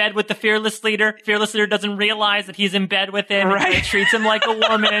in the bed with the fearless leader. Fearless leader doesn't realize that he's in bed with him. Right. And treats him like a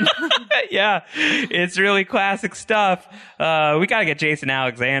woman. Yeah, it's really classic stuff. We got to get Jason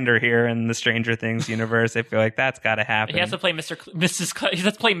Alexander here in the Stranger Things universe. I feel like that's got to happen. He has to play he has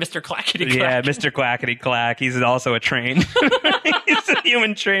to play Mr. Clackety Clack. Yeah, Mr. Clackety Clack. He's also a train. He's a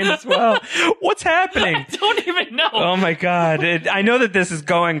human train as well. What's happening? I don't even know. Oh my God. I know that this is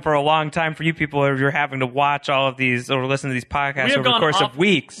going for a long time for you people if you're having to watch all of these or listen to these podcasts over the course of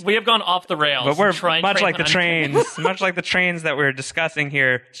weeks. We have gone off the rails. But we're much like the trains that we're discussing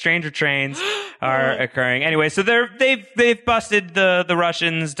here. Stranger trains are occurring. Anyway, so they've busted the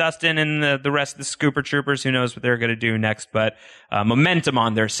Russians, Dustin and the rest of the Scooper Troopers. Who knows what they're going to do next, but momentum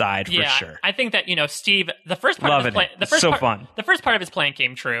on their side for sure. I think that, Steve, the first part Loving of his plan, it. It's so fun. The first part of his plan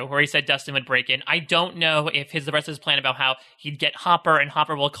came true, where he said Dustin would break in. I don't know if the rest of his plan about how he'd get Hopper and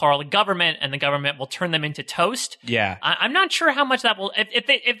Hopper will call the government and the government will turn them into toast. Yeah. I'm not sure how much that will,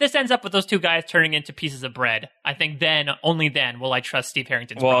 if this ends up with those two guys turning into pieces of bread, I think only then will I trust Steve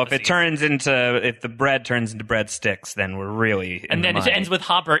Harrington's prophecies. If the bread turns into breadsticks, then we're really and then it ends with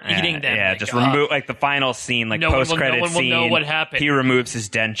Hopper eating them. Yeah, just remove the final scene, post-credit no one scene. will know what happened. He removes his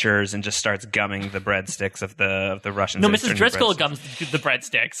dentures and just starts gumming the breadsticks of the Russians. No, Mrs. Driscoll gums the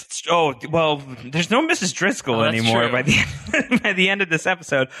breadsticks. Oh well, there's no Mrs. Driscoll anymore by the end of this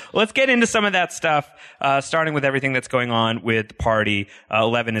episode. Let's get into some of that stuff, starting with everything that's going on with the party.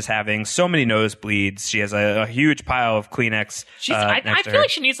 11 is having so many nosebleeds. She has a huge pile of Kleenex. I feel like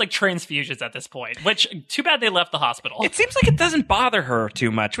she needs transfusions at this point. Which too bad they left the hospital. It seems like it doesn't bother her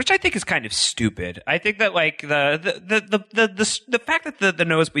too much, which I think is kind of stupid. I think that the fact that the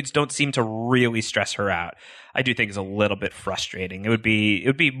nosebleeds don't seem to really stress her out, I do think is a little bit frustrating. It would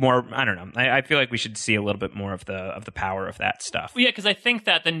be more. I don't know. I feel like we should see a little bit more of the power of that stuff. Yeah, because I think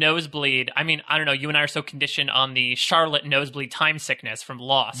that the nosebleed. I mean, I don't know. You and I are so conditioned on the Charlotte nosebleed time sickness from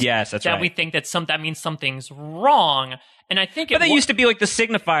Lost. Yes, that's right. That we think that means something's wrong. And I think that used to be like the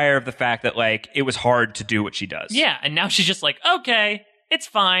signifier of the fact that it was hard to do what she does. Yeah, and now she's just like, okay, it's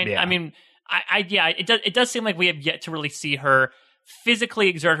fine. Yeah. I mean, it does seem like we have yet to really see her physically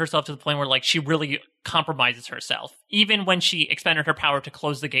exert herself to the point where she really compromises herself. Even when she expended her power to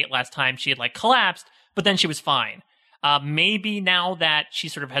close the gate last time, she had collapsed, but then she was fine. Maybe now that she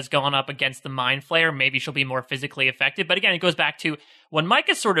sort of has gone up against the Mind Flayer, maybe she'll be more physically effective. But again, it goes back to what Mike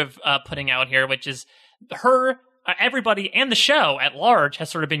is sort of putting out here, which is her. Everybody and the show at large has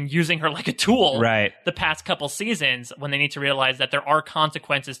sort of been using her like a tool the past couple seasons when they need to realize that there are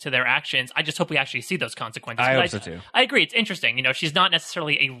consequences to their actions. I just hope we actually see those consequences. I hope so too. I agree. It's interesting. She's not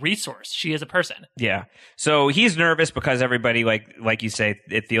necessarily a resource. She is a person. Yeah. So he's nervous because everybody, like you say,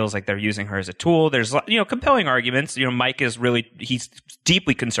 it feels like they're using her as a tool. There's, compelling arguments. Mike is he's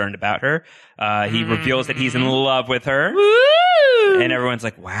deeply concerned about her. He reveals that he's in love with her. Woo! And everyone's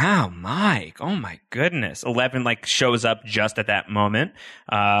like, wow, Mike. Oh my goodness. 11 shows up just at that moment.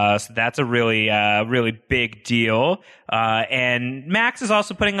 So that's a really big deal. And Max is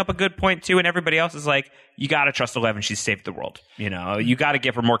also putting up a good point too. And everybody else is like, you got to trust 11. She's saved the world. You got to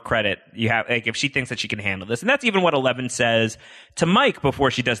give her more credit. You have, if she thinks that she can handle this. And that's even what 11 says to Mike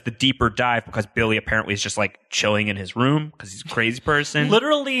before she does the deeper dive, because Billy apparently is just chilling in his room because he's a crazy person.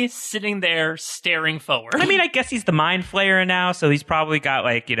 Literally sitting there staring forward. I mean, I guess he's the Mind Flayer now, so he's probably got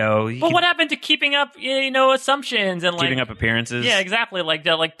But what happened to keeping up, assumptions and keeping up appearances? Yeah, exactly.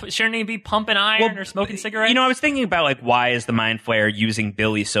 Shouldn't he be pumping iron or smoking cigarettes? I was thinking about why is the Mind Flayer using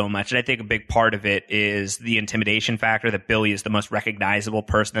Billy so much, and I think a big part of it is the intimidation factor that Billy is the most recognizable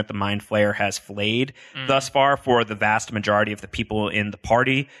person that the Mind Flayer has flayed thus far for the vast majority of the people in the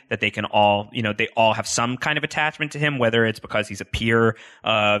party, that they can all, they all have some kind of attachment to him, whether it's because he's a peer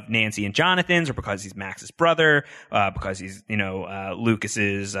of Nancy and Jonathan's or because he's Max's brother, because he's,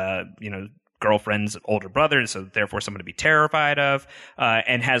 Lucas's, girlfriend's older brother, and so therefore someone to be terrified of,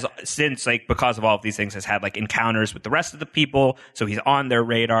 and has since, because of all of these things, has had encounters with the rest of the people, so he's on their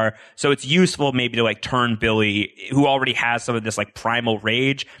radar. So it's useful maybe to turn Billy, who already has some of this primal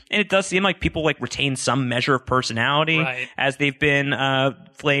rage, and it does seem like people retain some measure of personality as they've been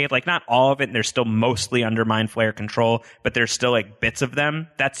flayed. Not all of it, and they're still mostly under Mind Flayer control, but there's still bits of them.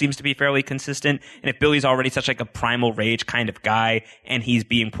 That seems to be fairly consistent. And if Billy's already such a primal rage kind of guy, and he's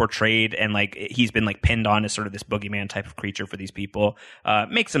being portrayed and he's been pinned on as sort of this boogeyman type of creature for these people,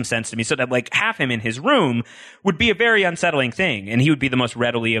 makes some sense to me. So that have him in his room would be a very unsettling thing, and he would be the most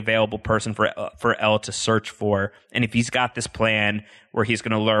readily available person for Elle to search for. And if he's got this plan where he's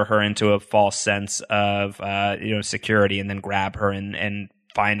going to lure her into a false sense of security and then grab her and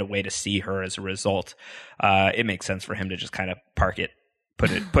find a way to see her as a result. It makes sense for him to just kind of park it.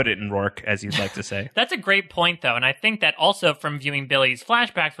 Put it in Rourke, as you'd like to say. That's a great point, though. And I think that also from viewing Billy's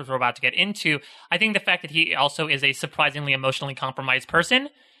flashbacks, which we're about to get into, I think the fact that he also is a surprisingly emotionally compromised person,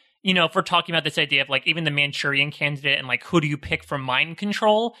 if we're talking about this idea of like even the Manchurian Candidate and like who do you pick for mind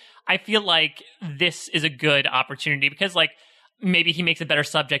control, I feel like this is a good opportunity because like maybe he makes a better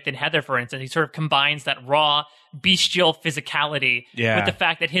subject than Heather, for instance. He sort of combines that raw, bestial physicality with the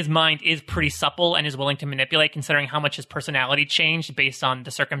fact that his mind is pretty supple and is willing to manipulate, considering how much his personality changed based on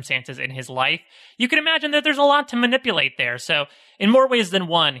the circumstances in his life. You can imagine that there's a lot to manipulate there. So in more ways than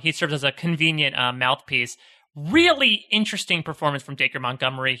one, he serves as a convenient mouthpiece. Really interesting performance from Dacre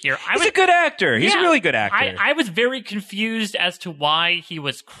Montgomery here. He's a good actor. He's a really good actor. I was very confused as to why he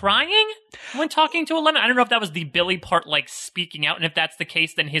was crying when talking to Lemon. I don't know if that was the Billy part, like speaking out, and if that's the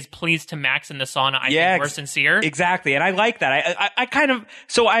case, then his pleas to Max in the sauna, I think, were sincere. Exactly, and I like that.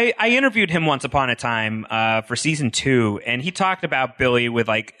 I interviewed him once upon a time for season 2, and he talked about Billy with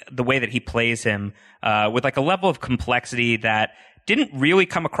like the way that he plays him with like a level of complexity that didn't really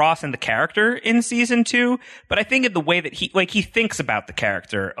come across in the character in season 2, but I think in the way that he thinks about the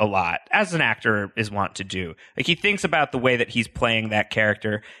character a lot, as an actor is wont to do. Like he thinks about the way that he's playing that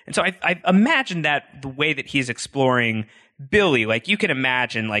character. And so I imagine that the way that he's exploring Billy, like you can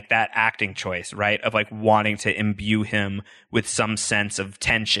imagine like that acting choice, right? Of like wanting to imbue him with some sense of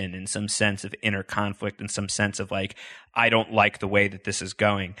tension and some sense of inner conflict and some sense of like, I don't like the way that this is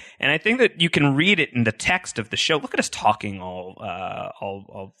going. And I think that you can read it in the text of the show. Look at us talking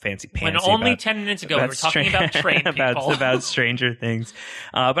all fancy pantsy. When only 10 minutes ago we were talking about train people. about Stranger Things.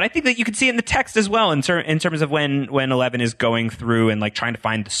 But I think that you can see it in the text as well in terms of when Eleven is going through and like trying to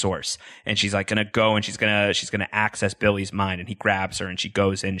find the source. And she's like gonna go and she's gonna access Billy's mind, and he grabs her and she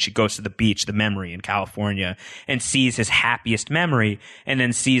goes to the beach, the memory in California, and sees his happiest memory, and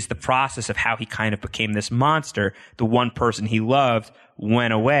then sees the process of how he kind of became this monster. The one person he loved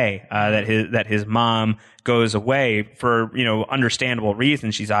went away, that his mom goes away for, understandable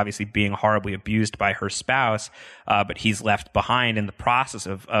reasons. She's obviously being horribly abused by her spouse, but he's left behind in the process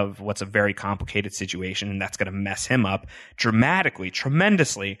of what's a very complicated situation, and that's going to mess him up dramatically,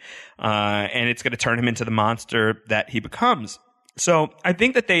 tremendously, and it's going to turn him into the monster that he becomes. So I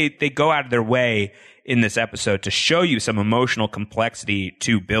think that they go out of their way in this episode to show you some emotional complexity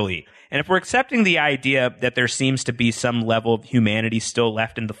to Billy. And if we're accepting the idea that there seems to be some level of humanity still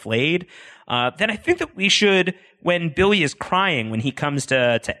left in the flayed, then I think that we should, when Billy is crying, when he comes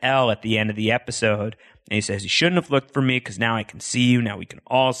to Elle at the end of the episode, and he says, "You shouldn't have looked for me because now I can see you. Now we can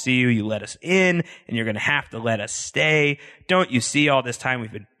all see you. You let us in, and you're going to have to let us stay. Don't you see all this time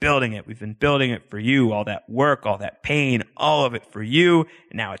we've been building it? We've been building it for you, all that work, all that pain, all of it for you.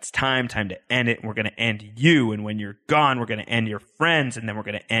 And now it's time to end it. And we're going to end you. And when you're gone, we're going to end your friends, and then we're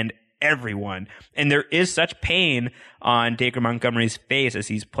going to end everyone." And there is such pain on Dacre Montgomery's face as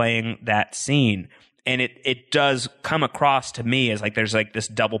he's playing that scene. And it does come across to me as like there's like this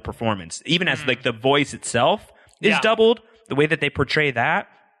double performance, even as like the voice itself is doubled, the way that they portray that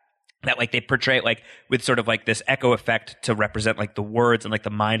like they portray it like with sort of like this echo effect to represent like the words and like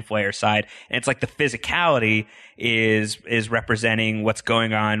the mind flayer side. And it's like the physicality is representing what's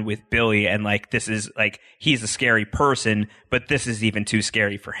going on with Billy. And like, this is like, he's a scary person, but this is even too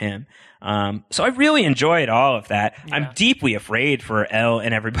scary for him. So I really enjoyed all of that. Yeah. I'm deeply afraid for Elle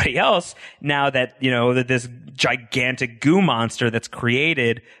and everybody else now that, that this gigantic goo monster that's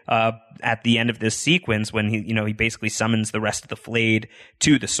created, at the end of this sequence when he basically summons the rest of the flayed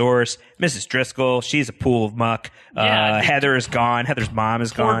to the source. Mrs. Driscoll, she's a pool of muck. Heather is gone. Heather's mom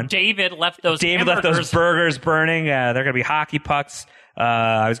is gone. David left those burgers burning. They're going to be hockey pucks.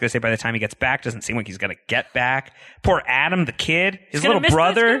 I was going to say by the time he gets back, doesn't seem like he's going to get back. Poor Adam, the kid, his little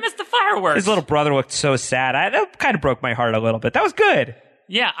brother. He's going to miss the fireworks. His little brother looked so sad. That kind of broke my heart a little bit. That was good.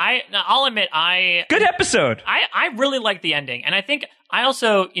 Yeah, I'll admit good episode. I really like the ending. And I think I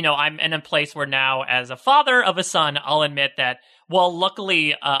also, I'm in a place where now as a father of a son, I'll admit that, well,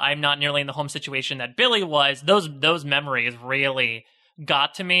 luckily I'm not nearly in the home situation that Billy was. Those memories really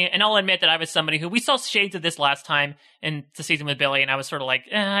got to me. And I'll admit that I was somebody who, we saw shades of this last time in the season with Billy, and I was sort of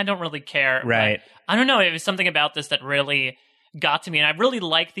like, I don't really care. Right. But I don't know. It was something about this that really got to me. And I really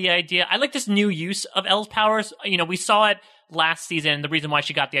like the idea. I like this new use of Elle's powers. We saw it last season. The reason why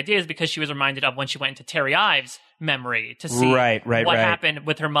she got the idea is because she was reminded of when she went into Terry Ives' memory to see what happened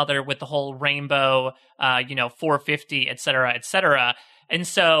with her mother with the whole rainbow, 450, et cetera, et cetera. And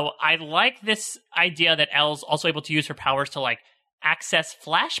so I like this idea that Elle's also able to use her powers to like access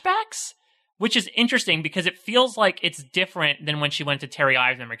flashbacks, which is interesting because it feels like it's different than when she went to Terry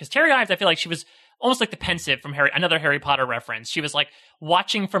Ives' memory. Because Terry Ives, I feel like she was almost like the pensive from another Harry Potter reference. She was like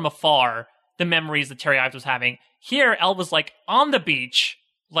watching from afar the memories that Terry Ives was having. Here, Elle was like on the beach,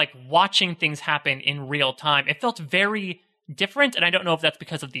 like watching things happen in real time. It felt very different, and I don't know if that's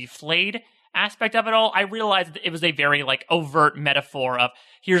because of the flayed aspect of it all. I realized that it was a very like overt metaphor of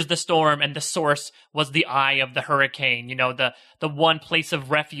here's the storm and the source was the eye of the hurricane, the one place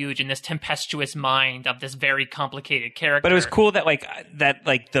of refuge in this tempestuous mind of this very complicated character. But it was cool that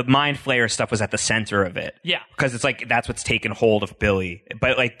the mind flayer stuff was at the center of it. Yeah. Because it's like that's what's taken hold of Billy.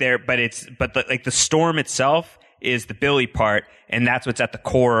 But the storm itself is the Billy part, and that's what's at the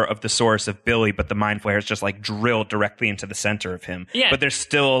core of the source of Billy, but the mind flayer is just like drilled directly into the center of him. Yeah. But there's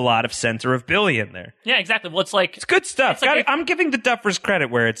still a lot of center of Billy in there. Yeah, exactly. Well, it's good stuff. I'm giving the Duffers credit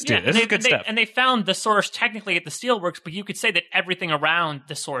where it's due. This is good stuff. And they found the source technically at the Steelworks, but you could say that everything around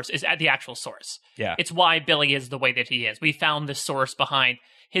the source is at the actual source. Yeah. It's why Billy is the way that he is. We found the source behind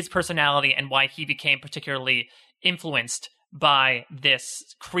his personality and why he became particularly influenced by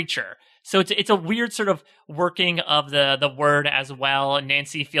this creature. So it's a weird sort of working of the word as well.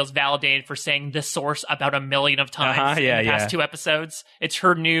 Nancy feels validated for saying the source about 1 million of times in the past 2 episodes. It's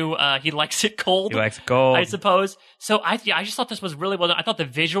her new he likes it cold. He likes it cold, I suppose. So I just thought this was really well done. I thought the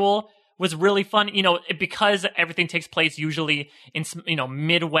visual was really fun. Because everything takes place usually in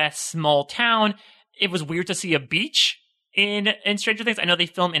Midwest small town. It was weird to see a beach in Stranger Things. I know they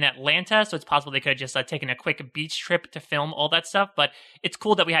film in Atlanta, so it's possible they could have just taken a quick beach trip to film all that stuff, but it's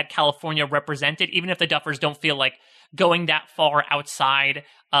cool that we had California represented, even if the Duffers don't feel like going that far outside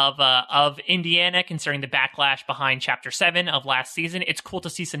of Indiana, considering the backlash behind Chapter 7 of last season. It's cool to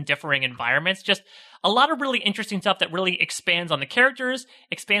see some differing environments. Just a lot of really interesting stuff that really expands on the characters,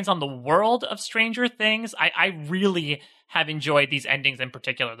 expands on the world of Stranger Things. I really have enjoyed these endings in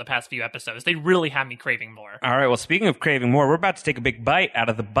particular the past few episodes. They really have me craving more. All right, well, speaking of craving more, we're about to take a big bite out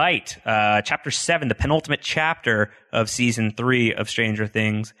of the bite. Chapter 7, the penultimate chapter of Season 3 of Stranger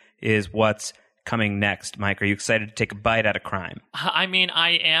Things, is what's coming next. Mike, are you excited to take a bite out of crime? I mean,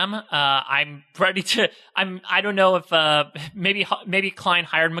 I am. I'm ready to... I don't know if maybe Klein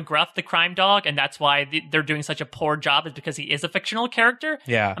hired McGruff, the crime dog, and that's why they're doing such a poor job, is because he is a fictional character.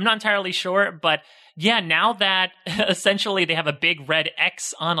 Yeah. I'm not entirely sure, but yeah, now that essentially they have a big red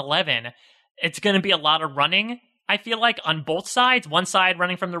X on 11, it's going to be a lot of running, I feel like, on both sides. One side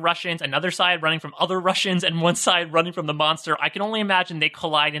running from the Russians, another side running from other Russians, and one side running from the monster. I can only imagine they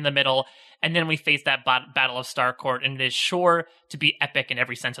collide in the middle, and then we face that Battle of Starcourt, and it is sure to be epic in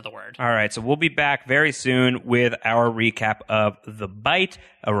every sense of the word. All right, so we'll be back very soon with our recap of The Bite.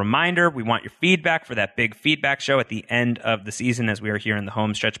 A reminder, we want your feedback for that big feedback show at the end of the season, as we are here in the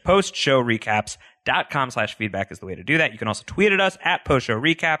home stretch. Post-show recaps.com/feedback is the way to do that. You can also tweet at us at post-show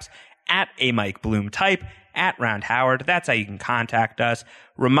recaps, at a Mike Bloom type, at Round Howard. That's how you can contact us.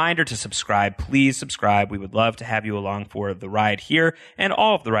 Reminder to subscribe. Please subscribe. We would love to have you along for the ride here and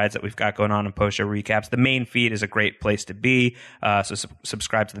all of the rides that we've got going on in post-show recaps. The main feed is a great place to be. So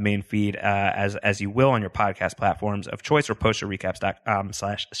subscribe to the main feed as you will on your podcast platforms of choice, or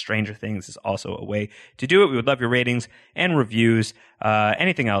postshowrecaps.com/Stranger Things is also a way to do it. We would love your ratings and reviews.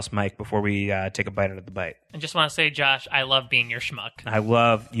 Anything else, Mike, before we take a bite out of the bite? I just want to say, Josh, I love being your schmuck. I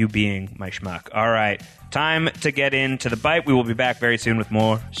love you being my schmuck. All right, time to get into the bite. We will be back very soon with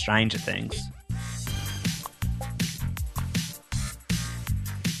more Stranger Things.